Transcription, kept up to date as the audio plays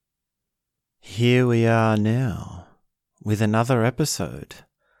here we are now with another episode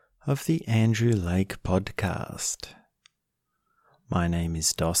of the Andrew Lake Podcast. My name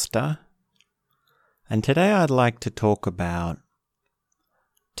is Dosta, and today I'd like to talk about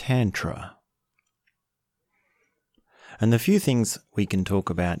Tantra. And the few things we can talk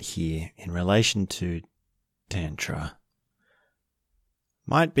about here in relation to Tantra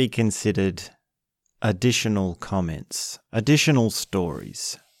might be considered additional comments, additional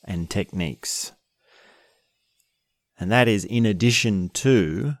stories and techniques. And that is in addition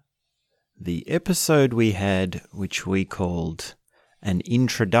to the episode we had, which we called An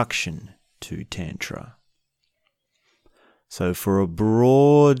Introduction to Tantra. So for a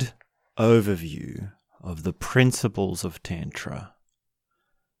broad overview of the principles of Tantra,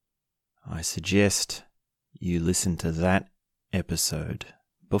 I suggest you listen to that episode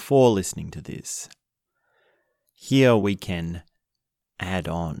before listening to this. Here we can add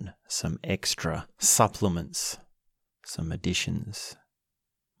on some extra supplements, some additions,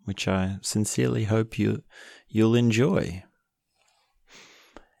 which I sincerely hope you'll enjoy.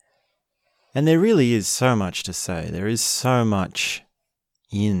 And there really is so much to say. There is so much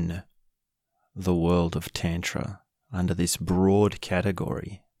in the world of Tantra under this broad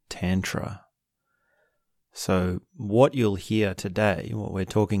category, Tantra. So what you'll hear today, what we're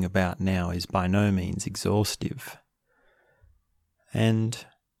talking about now, is by no means exhaustive. And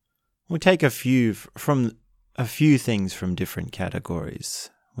we'll take a few things from different categories.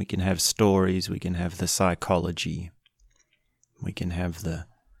 We can have stories, we can have the psychology, we can have the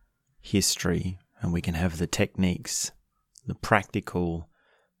history, and we can have the techniques, the practical,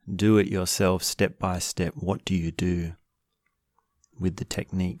 do-it-yourself, step-by-step. What do you do with the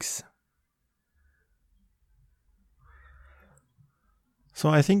techniques? So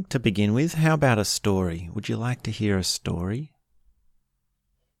I think to begin with, how about a story? Would you like to hear a story?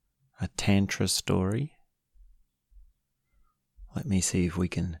 A Tantra story? Let me see if we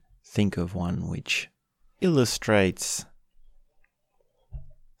can think of one which illustrates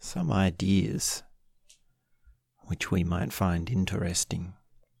some ideas which we might find interesting.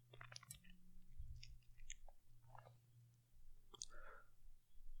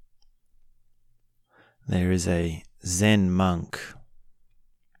 There is a Zen monk,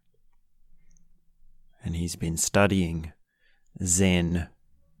 and he's been studying Zen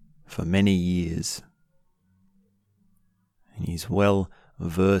for many years. And he's well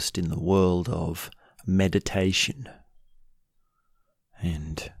versed in the world of meditation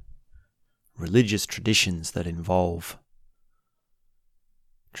and religious traditions that involve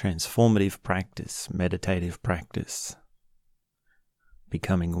transformative practice, meditative practice,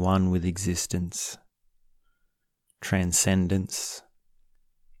 becoming one with existence, transcendence,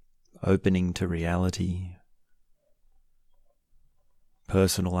 opening to reality,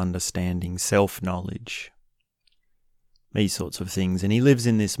 personal understanding, self-knowledge, these sorts of things. And he lives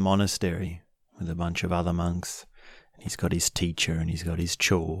in this monastery with a bunch of other monks. And he's got his teacher, and he's got his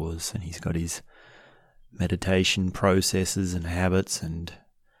chores, and he's got his meditation processes and habits, and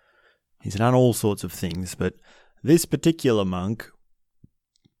he's done all sorts of things. But this particular monk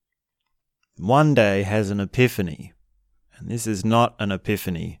one day has an epiphany. And this is not an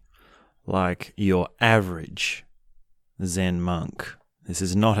epiphany like your average Zen monk. This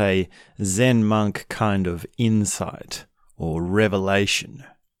is not a Zen monk kind of insight or revelation,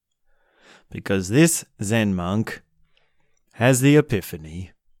 because this Zen monk has the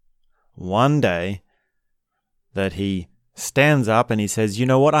epiphany one day that he stands up and he says, you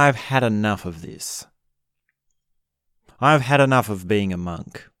know what, I've had enough of this. I've had enough of being a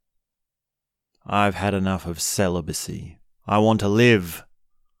monk. I've had enough of celibacy. I want to live.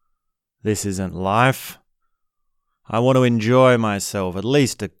 This isn't life. I want to enjoy myself at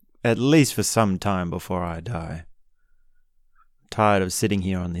least for some time before I die. I'm tired of sitting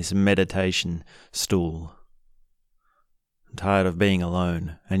here on this meditation stool. I'm tired of being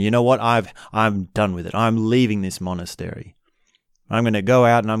alone. And you know what? I'm done with it. I'm leaving this monastery. I'm going to go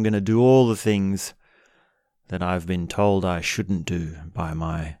out and I'm going to do all the things that I've been told I shouldn't do by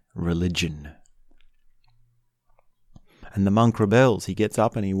my religion. And the monk rebels. He gets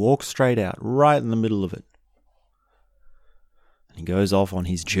up and he walks straight out, right in the middle of it. And he goes off on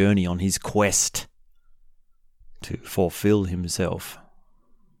his journey, on his quest to fulfill himself.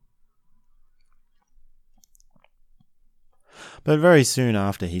 But very soon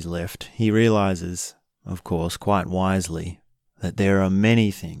after he's left, he realizes, of course, quite wisely, that there are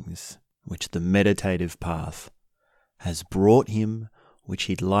many things which the meditative path has brought him, which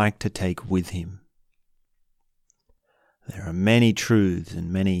he'd like to take with him. There are many truths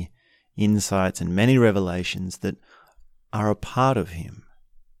and many insights and many revelations that are a part of him,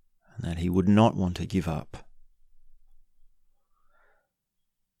 and that he would not want to give up.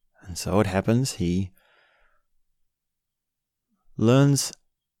 And so it happens, he learns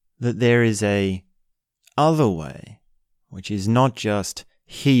that there is a other way, which is not just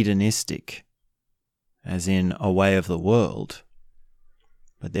hedonistic, as in a way of the world,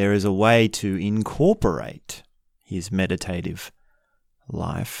 but there is a way to incorporate his meditative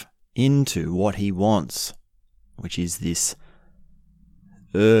life into what he wants, which is this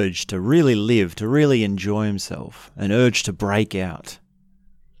urge to really live, to really enjoy himself, an urge to break out.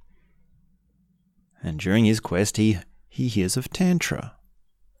 And during his quest, he hears of Tantra.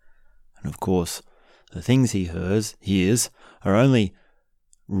 And of course, the things he hears are only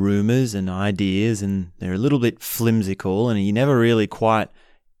rumours and ideas, and they're a little bit flimsical, and he never really quite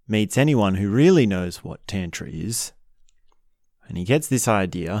meets anyone who really knows what Tantra is. And he gets this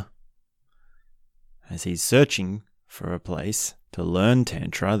idea, as he's searching for a place to learn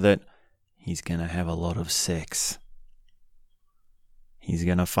Tantra, that he's going to have a lot of sex. He's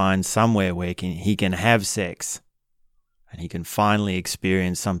going to find somewhere where he can have sex, and he can finally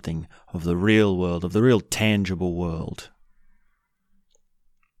experience something of the real world, of the real tangible world.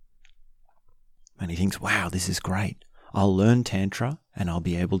 And he thinks, wow, this is great. I'll learn Tantra, and I'll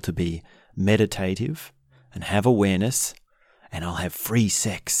be able to be meditative and have awareness, and I'll have free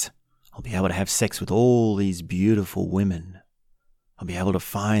sex. I'll be able to have sex with all these beautiful women. I'll be able to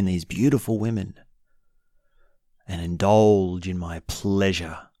find these beautiful women and indulge in my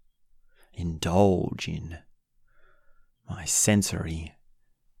pleasure, indulge in my sensory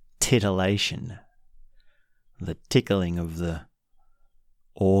titillation, the tickling of the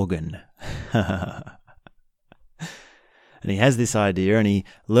organ. And he has this idea, and he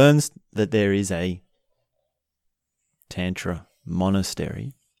learns that there is a Tantra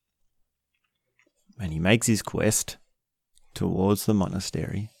monastery, and he makes his quest towards the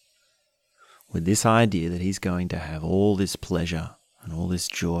monastery with this idea that he's going to have all this pleasure and all this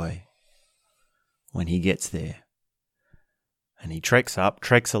joy when he gets there. And he treks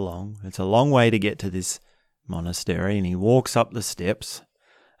along. It's a long way to get to this monastery, and he walks up the steps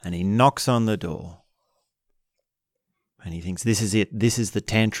and he knocks on the door. And he thinks, this is it. This is the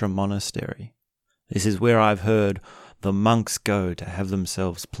Tantra monastery. This is where I've heard the monks go to have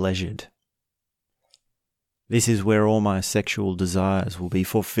themselves pleasured. This is where all my sexual desires will be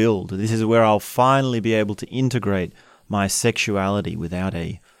fulfilled. This is where I'll finally be able to integrate my sexuality without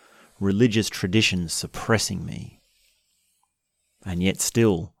a religious tradition suppressing me, and yet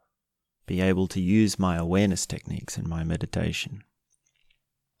still be able to use my awareness techniques and my meditation.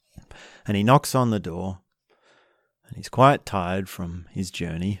 And he knocks on the door, and he's quite tired from his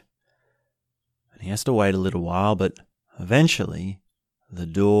journey, and he has to wait a little while, but eventually the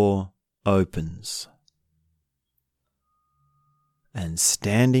door opens. And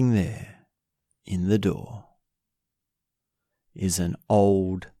standing there in the door is an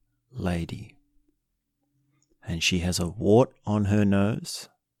old lady. And she has a wart on her nose.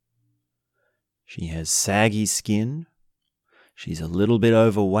 She has saggy skin. She's a little bit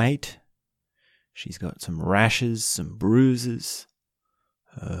overweight. She's got some rashes, some bruises.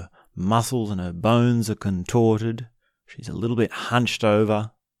 Her muscles and her bones are contorted. She's a little bit hunched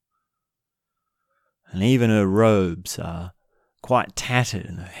over. And even her robes are quite tattered,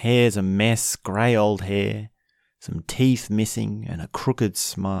 and her hair's a mess, grey old hair, some teeth missing, and a crooked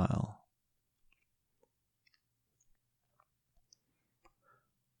smile.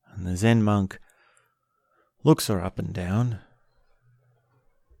 And the Zen monk looks her up and down,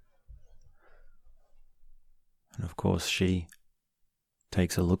 and of course she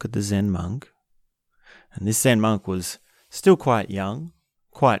takes a look at the Zen monk, and this Zen monk was still quite young,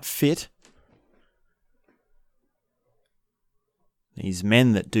 quite fit. These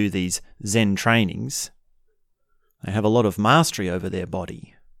men that do these Zen trainings, they have a lot of mastery over their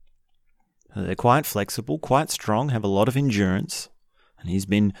body. They're quite flexible, quite strong, have a lot of endurance, and he's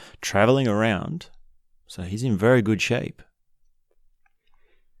been travelling around, so he's in very good shape.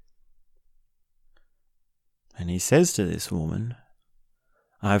 And he says to this woman,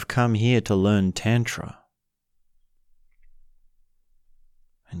 I've come here to learn Tantra.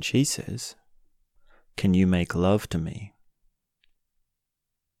 And she says, can you make love to me?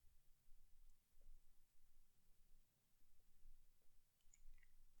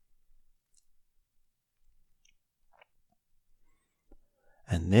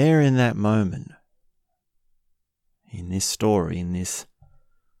 And there in that moment, in this story, in this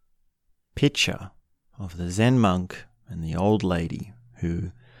picture of the Zen monk and the old lady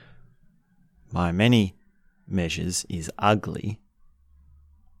who, by many measures, is ugly,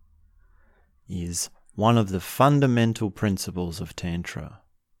 is one of the fundamental principles of Tantra.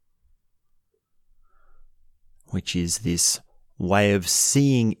 which is this way of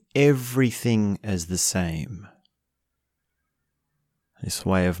seeing everything as the same. This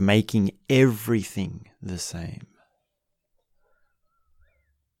way of making everything the same.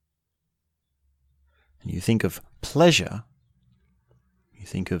 And you think of pleasure, you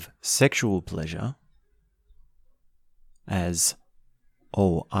think of sexual pleasure as,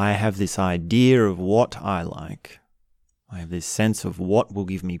 oh, I have this idea of what I like. I have this sense of what will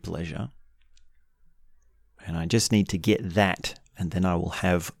give me pleasure. And I just need to get that, and then I will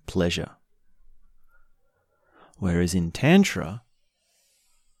have pleasure. Whereas in Tantra,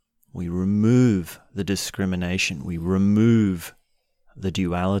 we remove the discrimination, we remove the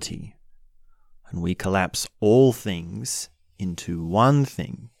duality, and we collapse all things into one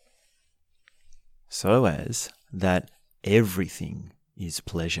thing, so as that everything is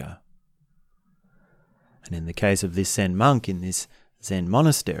pleasure. And in the case of this Zen monk in this Zen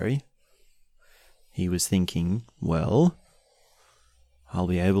monastery, he was thinking, well, I'll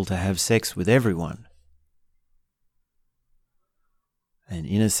be able to have sex with everyone. And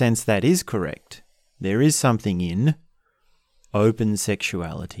in a sense, that is correct. There is something in open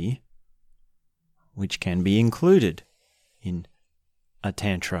sexuality which can be included in a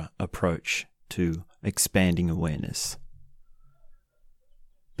Tantra approach to expanding awareness.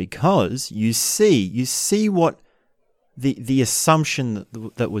 Because you see what the assumption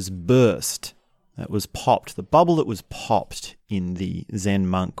that was burst, that was popped, the bubble that was popped in the Zen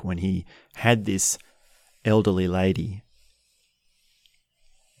monk when he had this elderly lady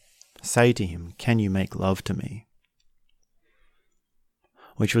say to him, "Can you make love to me?"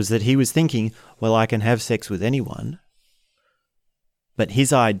 Which was that he was thinking, well, I can have sex with anyone, but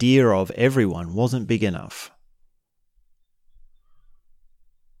his idea of everyone wasn't big enough.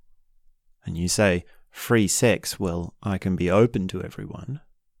 And you say, free sex, well, I can be open to everyone.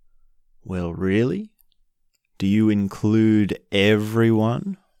 Well, really? Do you include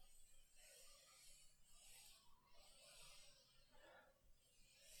everyone?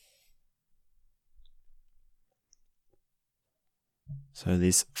 So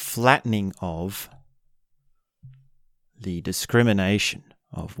this flattening of the discrimination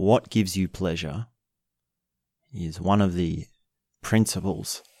of what gives you pleasure is one of the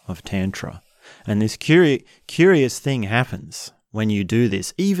principles of Tantra. And this curious thing happens when you do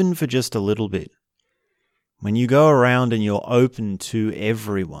this, even for just a little bit. When you go around and you're open to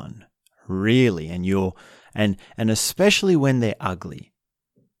everyone, really, and especially when they're ugly,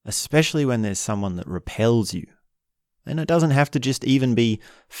 especially when there's someone that repels you, then it doesn't have to just even be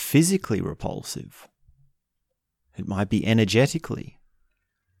physically repulsive. It might be energetically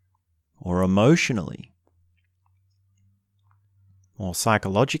or emotionally or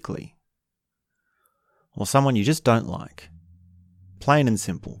psychologically or someone you just don't like. Plain and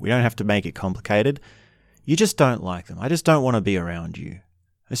simple. We don't have to make it complicated. You just don't like them. I just don't want to be around you.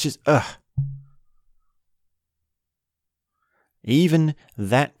 It's just, ugh. Even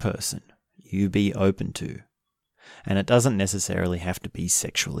that person you be open to. And it doesn't necessarily have to be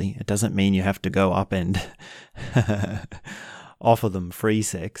sexually. It doesn't mean you have to go up and offer them free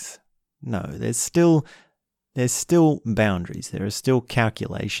sex. No, there's still boundaries. There are still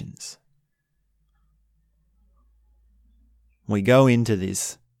calculations. We go into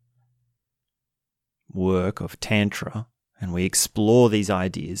this work of Tantra and we explore these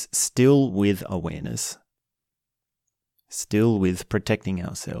ideas still with awareness, still with protecting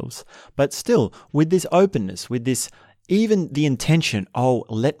ourselves, but still with this openness, with this, even the intention, oh,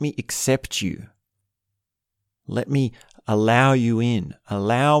 let me accept you. Let me allow you in.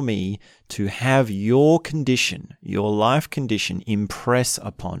 Allow me to have your condition, your life condition impress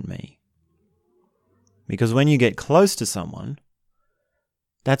upon me. Because when you get close to someone,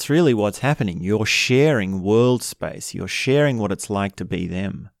 that's really what's happening. You're sharing world space. You're sharing what it's like to be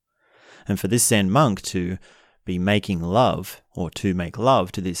them. And for this Zen monk to be making love, or to make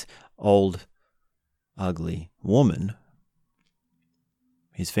love to this old, ugly woman,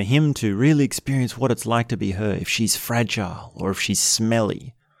 is for him to really experience what it's like to be her, if she's fragile, or if she's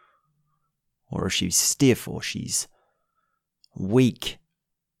smelly, or if she's stiff, or she's weak.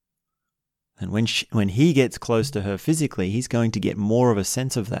 And when he gets close to her physically, he's going to get more of a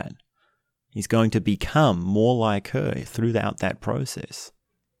sense of that. He's going to become more like her throughout that process.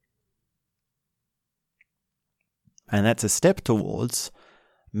 And that's a step towards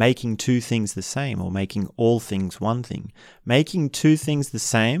making two things the same, or making all things one thing. Making two things the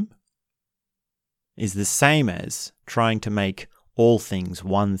same is the same as trying to make all things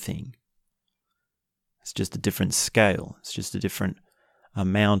one thing. It's just a different scale. It's just a different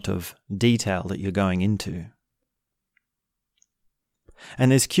amount of detail that you're going into.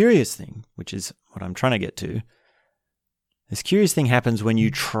 And this curious thing, which is what I'm trying to get to, This curious thing happens when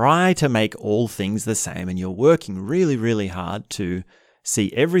you try to make all things the same and you're working really, really hard to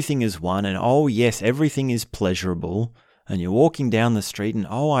see everything as one and, oh yes, everything is pleasurable, and you're walking down the street and,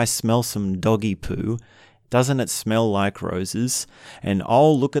 oh, I smell some doggy poo. Doesn't it smell like roses? And,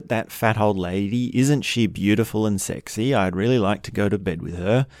 oh, look at that fat old lady. Isn't she beautiful and sexy? I'd really like to go to bed with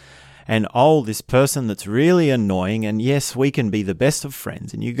her. And, oh, this person that's really annoying, and yes, we can be the best of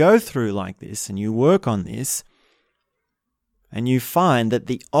friends. And you go through like this and you work on this, and you find that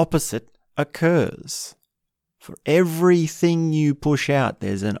the opposite occurs. For everything you push out,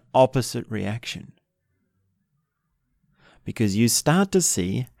 there's an opposite reaction. Because you start to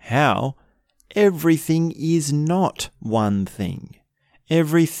see how everything is not one thing.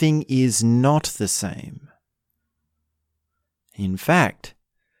 Everything is not the same. In fact,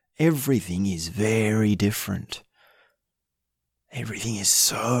 everything is very different. Everything is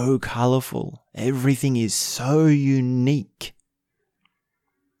so colourful. Everything is so unique.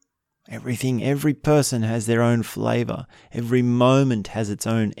 Every person has their own flavour. Every moment has its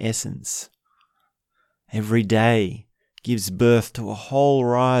own essence. Every day gives birth to a whole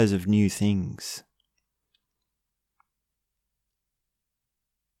rise of new things.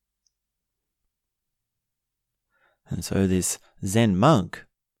 And so this Zen monk,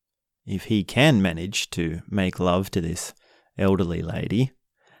 if he can manage to make love to this elderly lady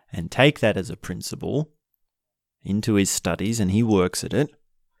and take that as a principle into his studies, and he works at it,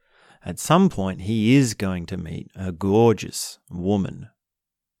 at some point he is going to meet a gorgeous woman.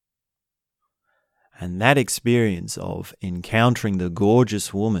 And that experience of encountering the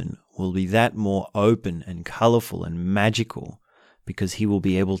gorgeous woman will be that more open and colourful and magical, because he will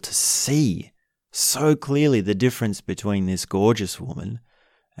be able to see so clearly the difference between this gorgeous woman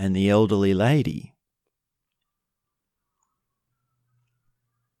and the elderly lady.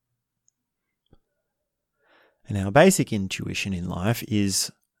 And our basic intuition in life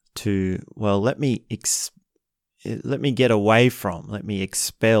is to, well, let me get away from, let me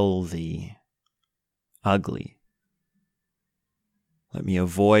expel the ugly. Let me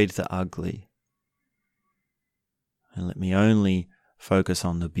avoid the ugly. And let me only focus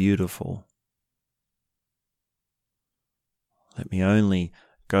on the beautiful. Let me only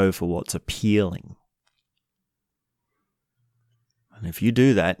go for what's appealing. And if you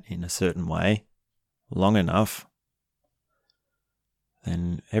do that in a certain way, long enough,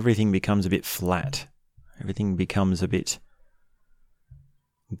 then everything becomes a bit flat. Everything becomes a bit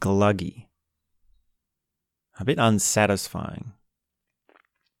gluggy, a bit unsatisfying.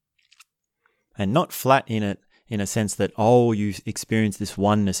 And not flat in a sense that, oh, you experience this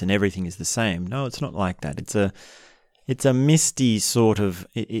oneness and everything is the same. No, it's not like that. It's a misty sort of,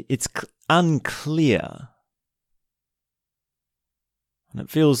 it's unclear. And it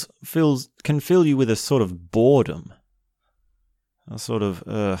can fill you with a sort of boredom. A sort of,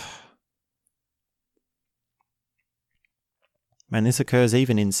 Man, this occurs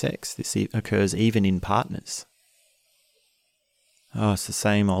even in sex. This occurs even in partners. Oh, it's the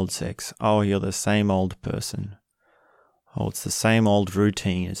same old sex. Oh, you're the same old person. Oh, it's the same old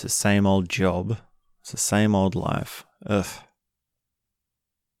routine. It's the same old job. It's the same old life. Ugh.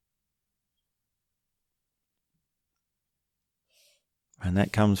 And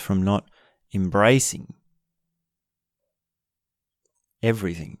that comes from not embracing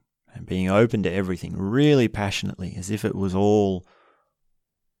everything and being open to everything really passionately, as if it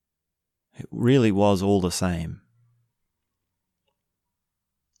really was all the same.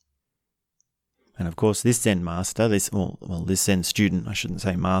 And of course, this Zen master, this Zen student, I shouldn't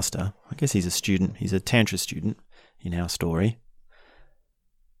say master, I guess he's a student, he's a Tantra student in our story.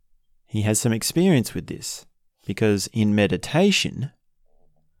 He has some experience with this, because in meditation,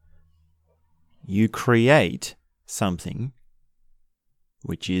 you create something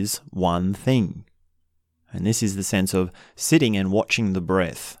which is one thing. And this is the sense of sitting and watching the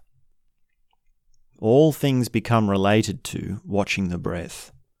breath. All things become related to watching the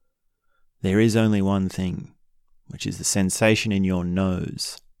breath. There is only one thing, which is the sensation in your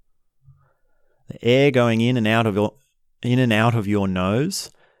nose. The air going in and out of your nose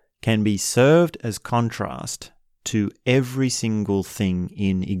can be served as contrast to every single thing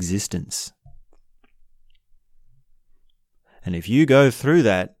in existence. And if you go through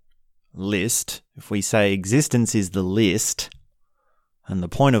that list, if we say existence is the list, and the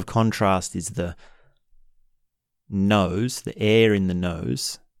point of contrast is the nose, the air in the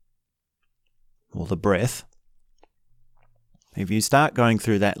nose, or the breath, if you start going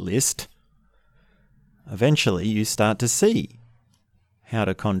through that list, eventually you start to see how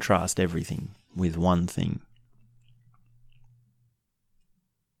to contrast everything with one thing.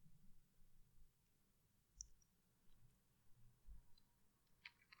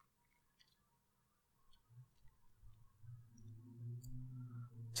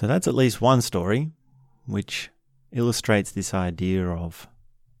 So that's at least one story which illustrates this idea of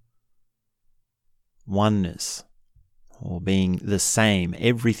oneness, or being the same,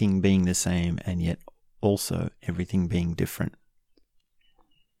 everything being the same, and yet also everything being different.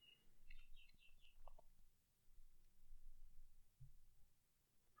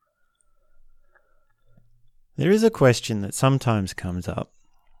 There is a question that sometimes comes up,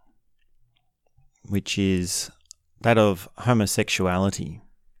 which is that of homosexuality.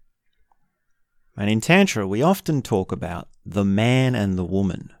 And in Tantra, we often talk about the man and the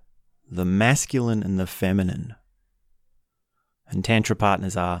woman, the masculine and the feminine. And Tantra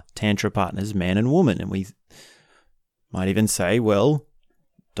partners are Tantra partners, man and woman. And we might even say, well,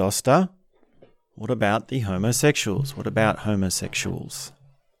 Dosta, what about the homosexuals? What about homosexuals?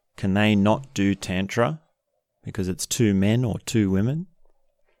 Can they not do Tantra because it's two men or two women?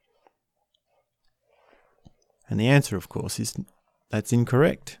 And the answer, of course, is that's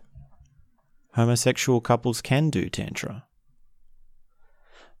incorrect. Homosexual couples can do Tantra,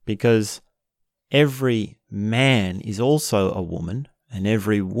 because every man is also a woman and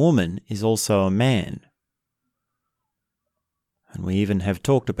every woman is also a man. And we even have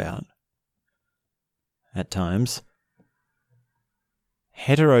talked about, at times,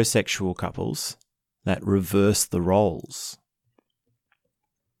 heterosexual couples that reverse the roles,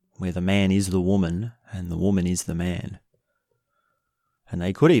 where the man is the woman and the woman is the man. And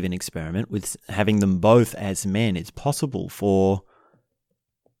they could even experiment with having them both as men. It's possible for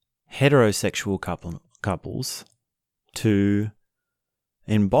heterosexual couples to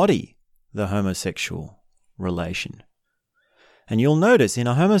embody the homosexual relation. And you'll notice in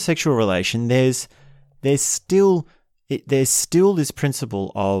a homosexual relation, there's still this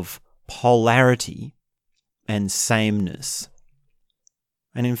principle of polarity and sameness.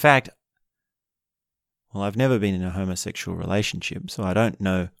 And in fact, well, I've never been in a homosexual relationship, so I don't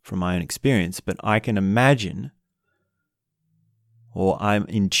know from my own experience, but I can imagine, or I'm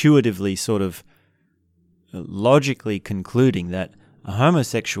intuitively sort of logically concluding that a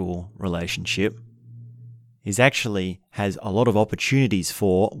homosexual relationship has a lot of opportunities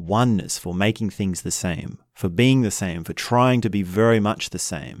for oneness, for making things the same, for being the same, for trying to be very much the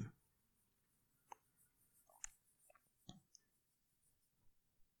same.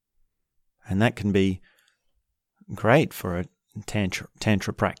 And that can be great for a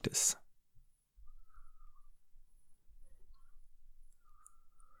tantra practice.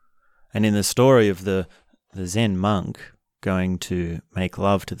 And in the story of the Zen monk going to make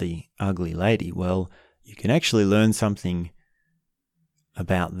love to the ugly lady, well, you can actually learn something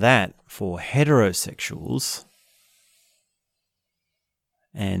about that for heterosexuals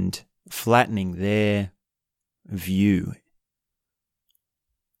and flattening their view,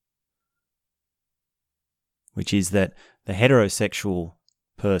 which is that the heterosexual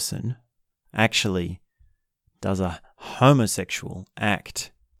person actually does a homosexual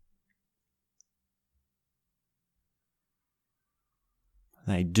act.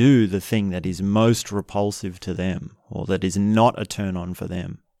 They do the thing that is most repulsive to them, or that is not a turn-on for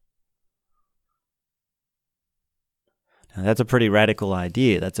them. Now, that's a pretty radical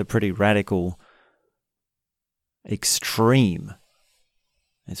idea. That's a pretty radical extreme.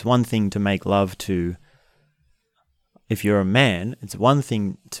 It's one thing to make love to, if you're a man, it's one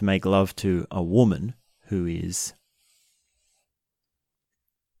thing to make love to a woman who is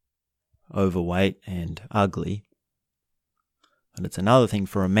overweight and ugly. But it's another thing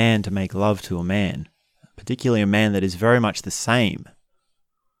for a man to make love to a man, particularly a man that is very much the same.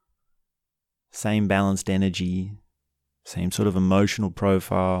 Same balanced energy, same sort of emotional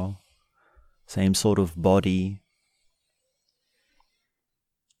profile, same sort of body.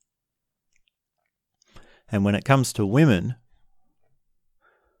 And when it comes to women,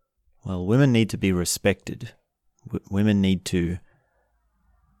 well, women need to be respected. Women need to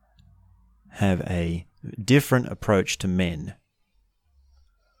have a different approach to men,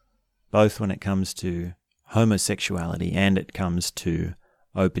 both when it comes to homosexuality and it comes to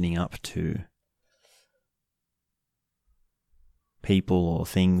opening up to people or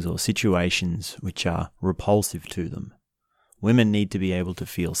things or situations which are repulsive to them. Women need to be able to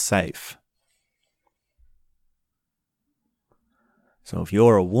feel safe. So if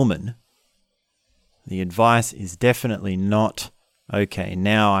you're a woman, the advice is definitely not, okay,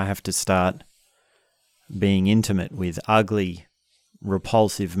 now I have to start being intimate with ugly,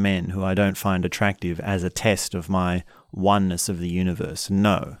 repulsive men who I don't find attractive as a test of my oneness of the universe.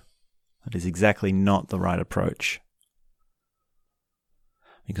 No, that is exactly not the right approach.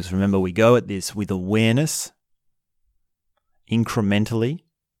 Because remember, we go at this with awareness, incrementally,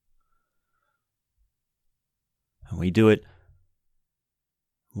 and we do it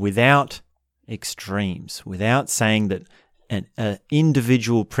without extremes, without saying that an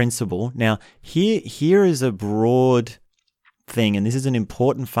individual principle. Now, here is a broad thing, and this is an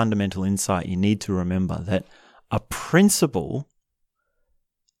important fundamental insight you need to remember, that a principle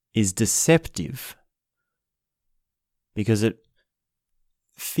is deceptive because it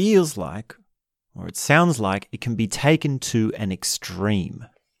feels like, or it sounds like, it can be taken to an extreme.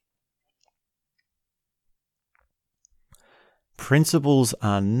 Principles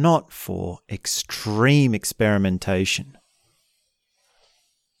are not for extreme experimentation.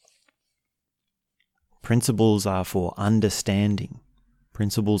 Principles are for understanding.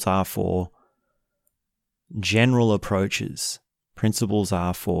 Principles are for general approaches. Principles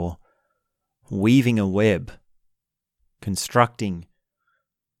are for weaving a web, constructing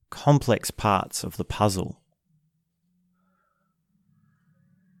complex parts of the puzzle.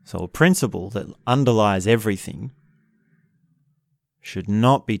 So a principle that underlies everything should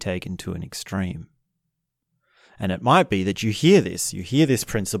not be taken to an extreme. And it might be that you hear this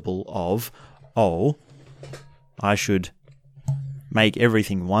principle of, oh, I should make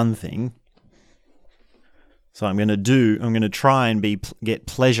everything one thing. So I'm going to try and get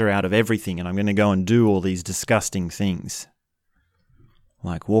pleasure out of everything, and I'm going to go and do all these disgusting things.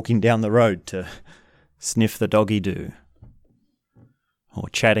 Like walking down the road to sniff the doggy-doo. Or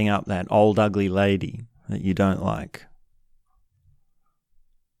chatting up that old ugly lady that you don't like.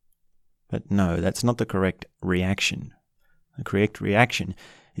 But no, that's not the correct reaction. The correct reaction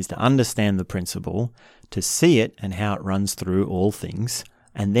is to understand the principle, to see it and how it runs through all things,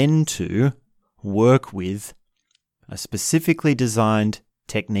 and then to work with a specifically designed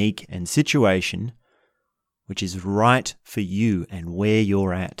technique and situation which is right for you and where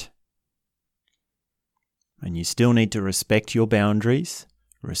you're at. And you still need to respect your boundaries,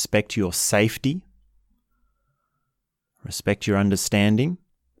 respect your safety, respect your understanding.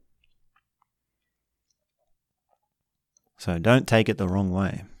 So don't take it the wrong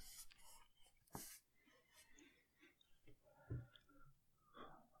way.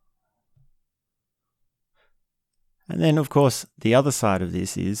 And then, of course, the other side of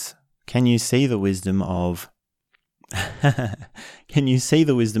this is, can you see the wisdom of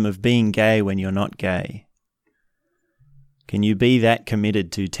being gay when you're not gay? Can you be that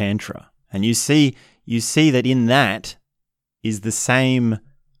committed to Tantra? And you see that in that is the same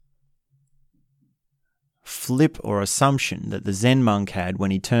flip or assumption that the Zen monk had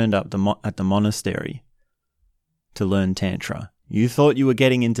when he turned up at the monastery to learn Tantra. You thought you were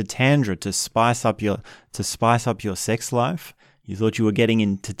getting into Tantra to spice up your sex life. You thought you were getting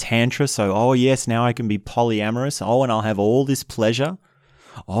into Tantra, so, oh yes, now I can be polyamorous. Oh, and I'll have all this pleasure.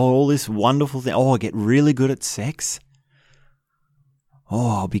 Oh, all this wonderful thing. Oh, I'll get really good at sex.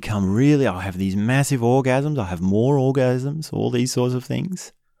 Oh, I'll have these massive orgasms. I'll have more orgasms, all these sorts of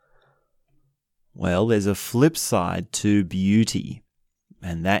things. Well, there's a flip side to beauty,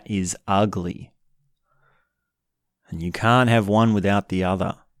 and that is ugly. And you can't have one without the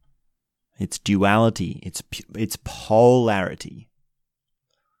other. It's duality, it's polarity.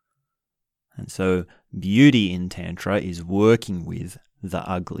 And so beauty in Tantra is working with the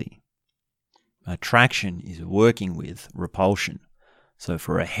ugly. Attraction is working with repulsion. So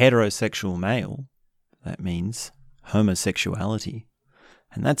for a heterosexual male, that means homosexuality.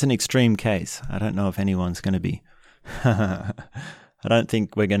 And that's an extreme case. I don't know if anyone's going to be... I don't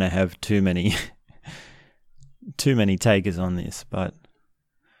think we're going to have too many takers on this, but...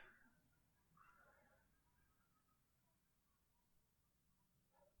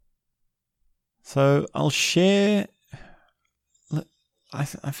 So I'll share... I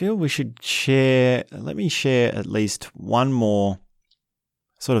feel we should share... Let me share at least one more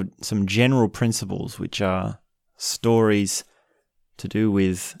sort of some general principles, which are stories to do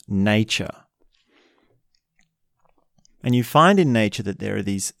with nature. And you find in nature that there are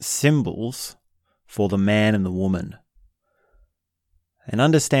these symbols for the man and the woman. And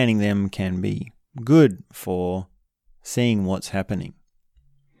understanding them can be good for seeing what's happening.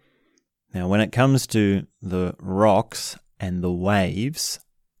 Now, when it comes to the rocks and the waves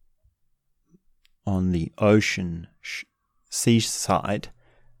on the ocean seaside,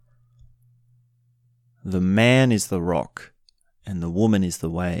 the man is the rock and the woman is the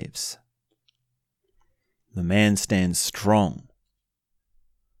waves. The man stands strong.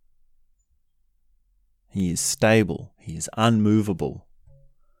 He is stable. He is unmovable.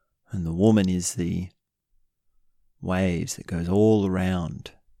 And the woman is the waves that goes all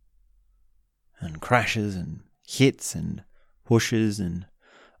around and crashes and hits and pushes and,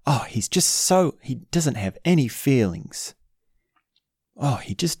 he doesn't have any feelings.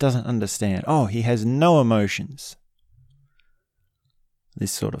 He just doesn't understand. He has no emotions.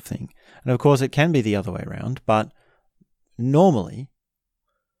 this sort of thing. And of course, it can be the other way around, but normally,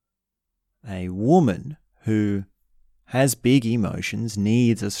 a woman who has big emotions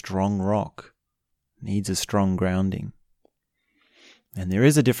needs a strong rock, needs a strong grounding. And there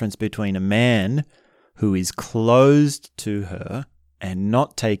is a difference between a man who is closed to her and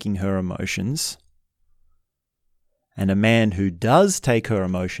not taking her emotions, and a man who does take her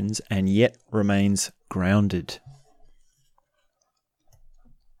emotions and yet remains grounded.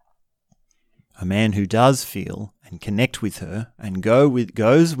 A man who does feel and connect with her and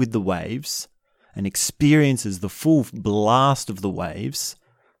goes with the waves and experiences the full blast of the waves,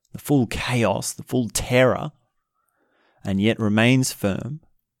 the full chaos, the full terror, and yet remains firm,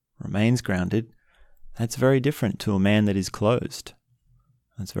 remains grounded, that's very different to a man that is closed.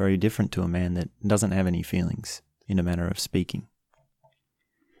 That's very different to a man that doesn't have any feelings, in a manner of speaking.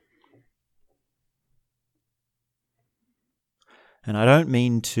 And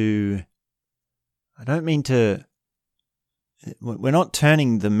we're not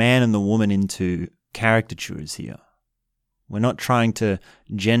turning the man and the woman into caricatures here. We're not trying to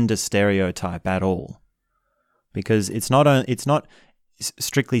gender stereotype at all. Because it's not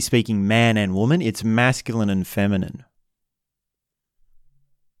strictly speaking man and woman, it's masculine and feminine.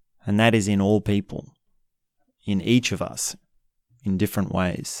 And that is in all people, in each of us, in different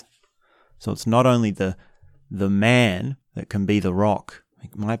ways. So it's not only the man that can be the rock,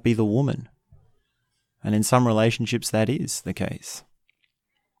 it might be the woman. And in some relationships that is the case.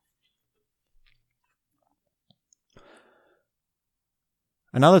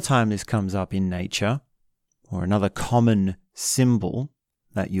 Another time this comes up in nature, or another common symbol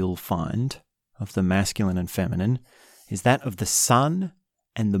that you'll find of the masculine and feminine, is that of the sun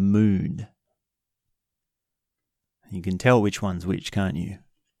and the moon. You can tell which one's which, can't you?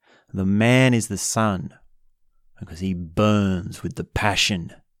 The man is the sun because he burns with the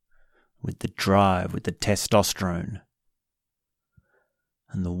passion, with the drive, with the testosterone.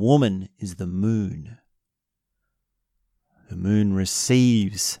 And the woman is the moon. The moon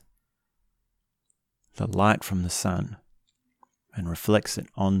receives the light from the sun and reflects it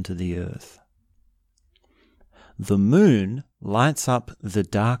onto the earth. The moon lights up the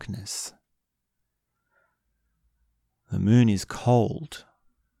darkness. The moon is cold.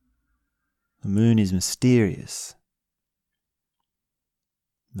 The moon is mysterious.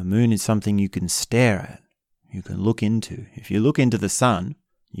 The moon is something you can stare at, you can look into. If you look into the sun,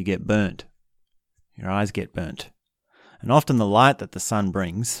 you get burnt. Your eyes get burnt. And often the light that the sun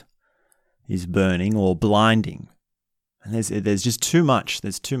brings is burning or blinding. And there's just too much.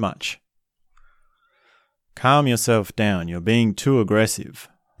 There's too much. Calm yourself down. You're being too aggressive.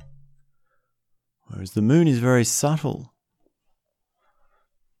 Whereas the moon is very subtle.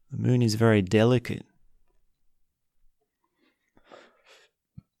 The moon is very delicate.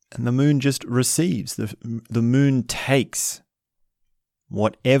 And the moon just receives. The moon takes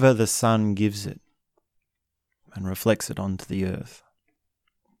whatever the sun gives it and reflects it onto the earth.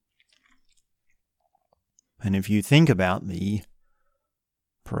 And if you think about the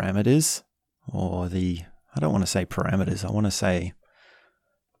parameters, or I don't want to say parameters, I want to say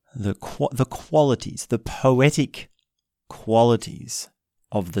the qualities, the poetic qualities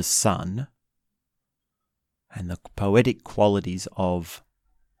of the sun and the poetic qualities of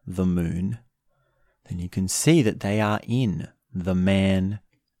the moon, then you can see that they are in the man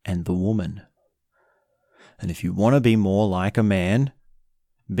and the woman. And if you want to be more like a man,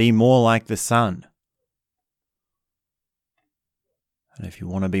 be more like the sun. And if you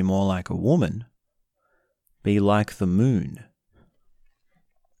want to be more like a woman, be like the moon.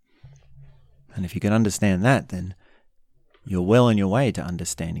 And if you can understand that, then you're well on your way to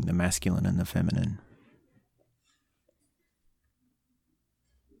understanding the masculine and the feminine.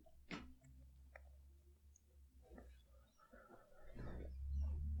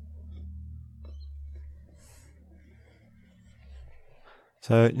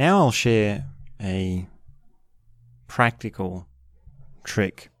 So now I'll share a practical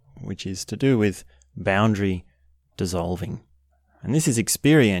trick, which is to do with boundary dissolving. And this is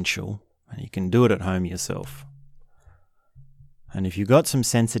experiential, and you can do it at home yourself. And if you've got some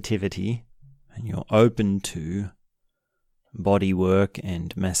sensitivity and you're open to body work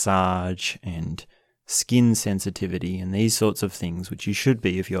and massage and skin sensitivity and these sorts of things, which you should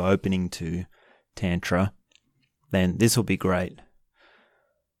be if you're opening to Tantra, then this will be great.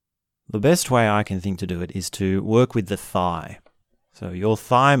 The best way I can think to do it is to work with the thigh. So your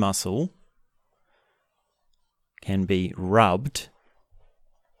thigh muscle can be rubbed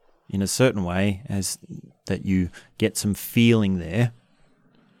in a certain way as that you get some feeling there.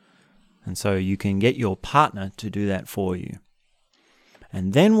 And so you can get your partner to do that for you.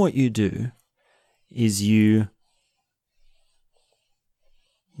 And then what you do is you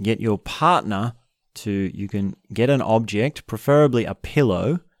get your partner you can get an object, preferably a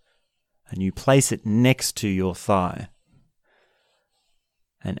pillow, and you place it next to your thigh.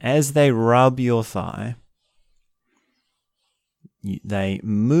 And as they rub your thigh, they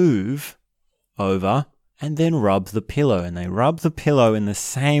move over and then rub the pillow. And they rub the pillow in the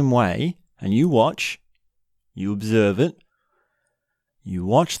same way. And you watch, you observe it. You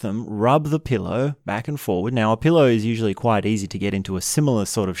watch them rub the pillow back and forward. Now, a pillow is usually quite easy to get into a similar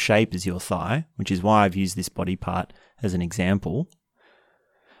sort of shape as your thigh, which is why I've used this body part as an example.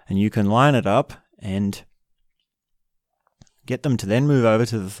 And you can line it up and get them to then move over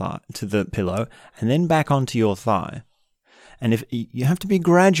to the pillow and then back onto your thigh. And if you have to be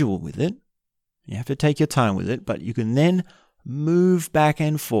gradual with it, you have to take your time with it, but you can then move back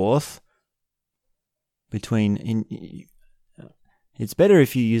and forth between. It's better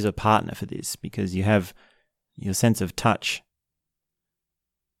if you use a partner for this because you have your sense of touch.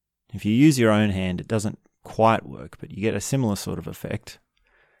 If you use your own hand, it doesn't quite work, but you get a similar sort of effect.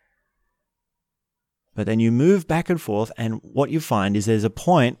 But then you move back and forth, and what you find is there's a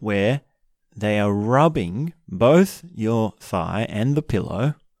point where they are rubbing both your thigh and the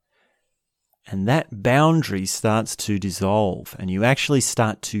pillow, and that boundary starts to dissolve, and you actually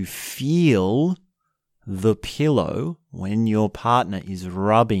start to feel the pillow when your partner is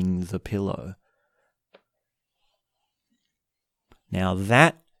rubbing the pillow. Now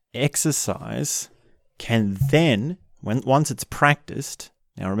that exercise can then, once it's practiced,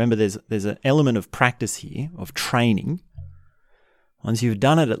 now remember there's an element of practice here, of training. Once you've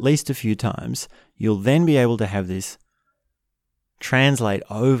done it at least a few times, you'll then be able to have this translate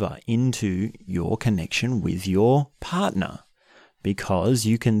over into your connection with your partner, because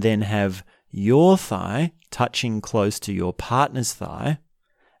you can then have your thigh touching close to your partner's thigh,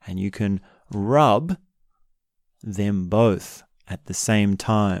 and you can rub them both at the same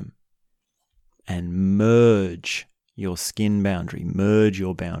time and merge your skin boundary, merge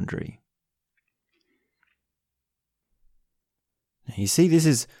your boundary. Now you see, this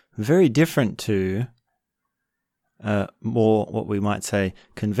is very different to more what we might say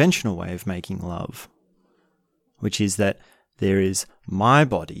conventional way of making love, which is that there is my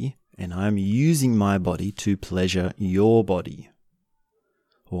body and I'm using my body to pleasure your body.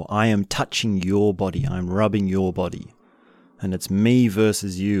 Or I am touching your body, I'm rubbing your body. And it's me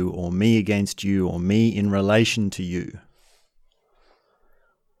versus you, or me against you, or me in relation to you.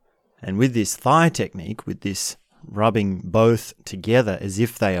 And with this thigh technique, with this rubbing both together as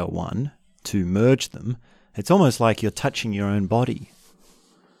if they are one, to merge them, it's almost like you're touching your own body.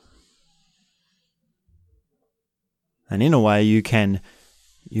 And in a way, you can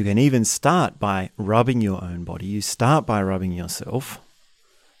even start by rubbing your own body. You start by rubbing yourself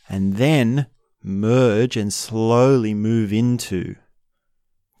and then merge and slowly move into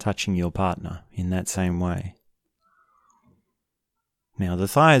touching your partner in that same way. Now, the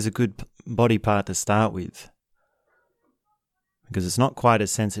thigh is a good body part to start with because it's not quite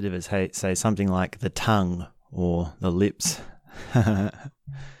as sensitive as, say, something like the tongue or the lips. And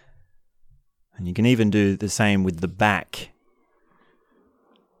you can even do the same with the back.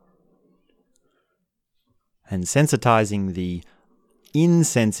 And sensitizing the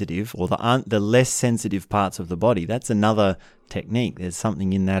insensitive or the less sensitive parts of the body, that's another technique. There's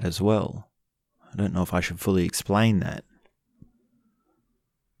something in that as well. I don't know if I should fully explain that.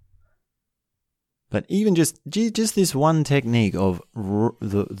 But even just this one technique of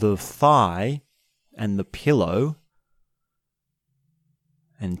the thigh and the pillow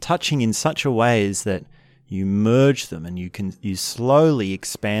and touching in such a way as that you merge them and you slowly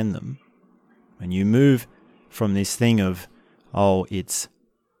expand them, and you move from this thing of, oh, it's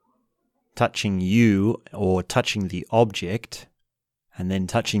touching you or touching the object, and then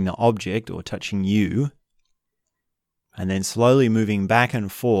touching the object or touching you, and then slowly moving back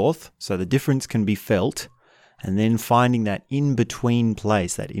and forth so the difference can be felt, and then finding that in-between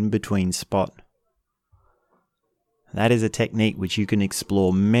place, that in-between spot. That is a technique which you can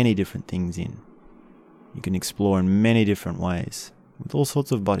explore many different things in. You can explore in many different ways with all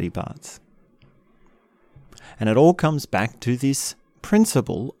sorts of body parts. And it all comes back to this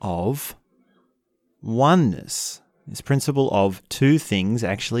principle of oneness, this principle of two things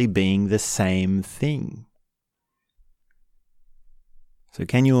actually being the same thing. So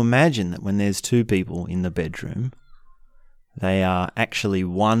can you imagine that when there's two people in the bedroom, they are actually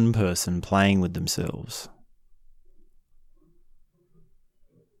one person playing with themselves?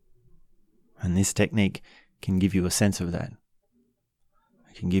 And this technique can give you a sense of that.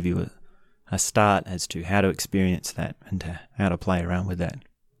 It can give you a start as to how to experience that and how to play around with that.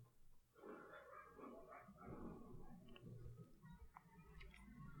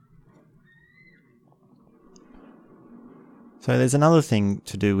 So there's another thing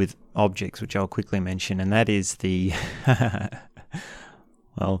to do with objects, which I'll quickly mention, and that is the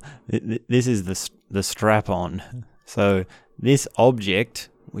this is the strap-on. So this object,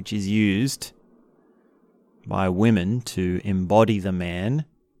 which is used by women to embody the man,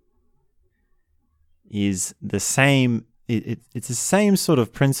 is the same. It's the same sort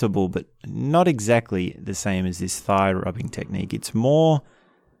of principle, but not exactly the same as this thigh rubbing technique. It's more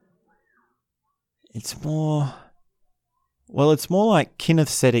like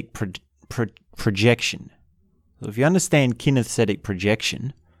kinesthetic projection. So if you understand kinesthetic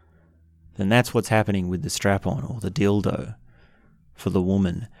projection, then that's what's happening with the strap-on or the dildo for the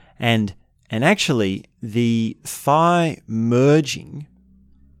woman. And actually, the thigh merging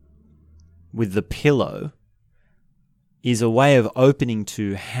with the pillow is a way of opening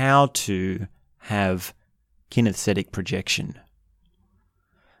to how to have kinesthetic projection.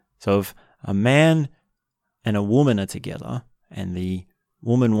 So if a man and a woman are together and the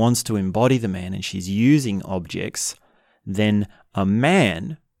woman wants to embody the man and she's using objects, then the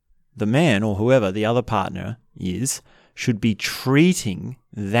man or whoever the other partner is should be treating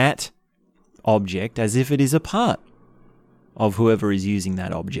that object as if it is a part of whoever is using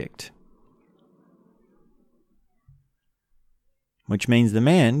that object. Which means the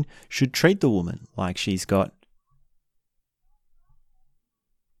man should treat the woman like she's got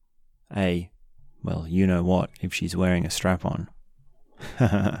you know what, if she's wearing a strap-on.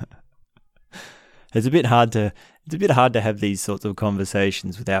 It's a bit hard to have these sorts of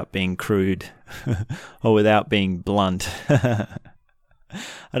conversations without being crude or without being blunt. I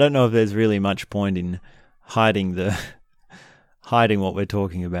don't know if there's really much point in hiding what we're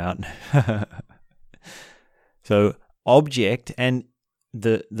talking about. So object and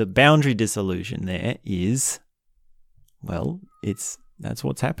the boundary dissolution there is, that's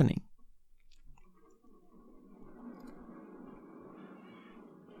what's happening.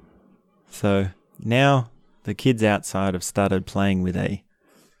 So now the kids outside have started playing with I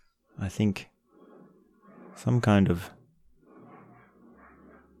think, some kind of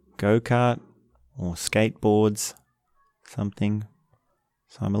go-kart or skateboards, something.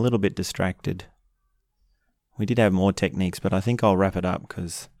 So I'm a little bit distracted. We did have more techniques, but I think I'll wrap it up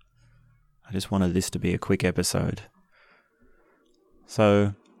because I just wanted this to be a quick episode.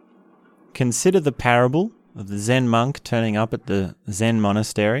 So consider the parable of the Zen monk turning up at the Zen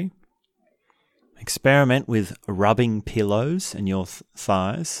monastery. Experiment with rubbing pillows in your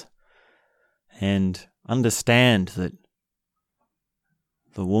thighs and understand that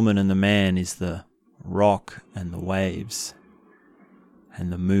the woman and the man is the rock and the waves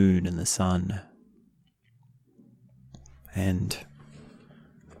and the moon and the sun. And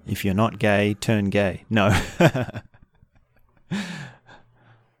if you're not gay, turn gay. No.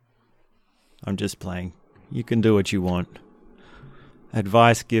 I'm just playing. You can do what you want.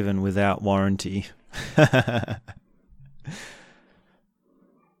 Advice given without warranty.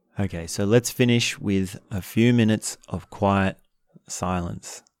 Okay, so let's finish with a few minutes of quiet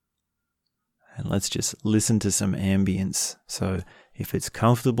silence. And let's just listen to some ambience. So if it's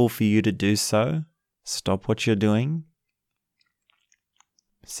comfortable for you to do so, stop what you're doing.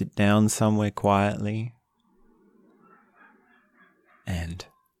 Sit down somewhere quietly. And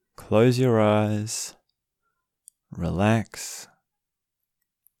close your eyes. Relax.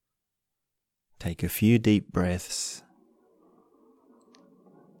 Take a few deep breaths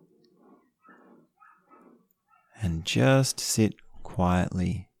and just sit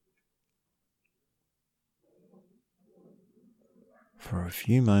quietly for a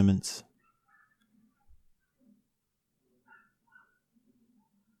few moments.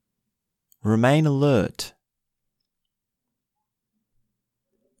 Remain alert.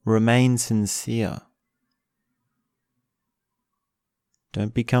 Remain sincere.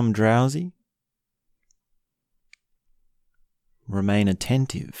 Don't become drowsy. Remain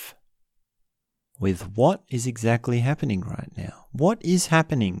attentive with what is exactly happening right now. What is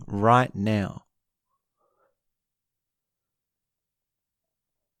happening right now?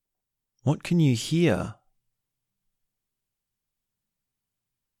 What can you hear?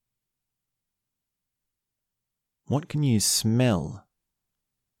 What can you smell?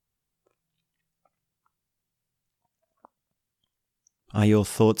 Are your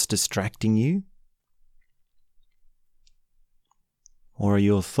thoughts distracting you? Or are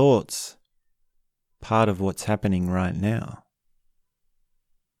your thoughts part of what's happening right now?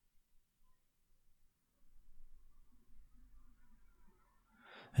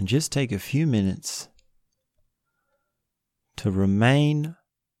 and just take a few minutes to remain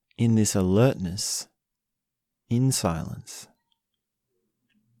in this alertness, in silence.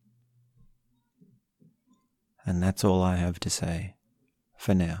 And that's all I have to say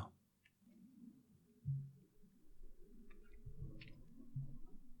for now.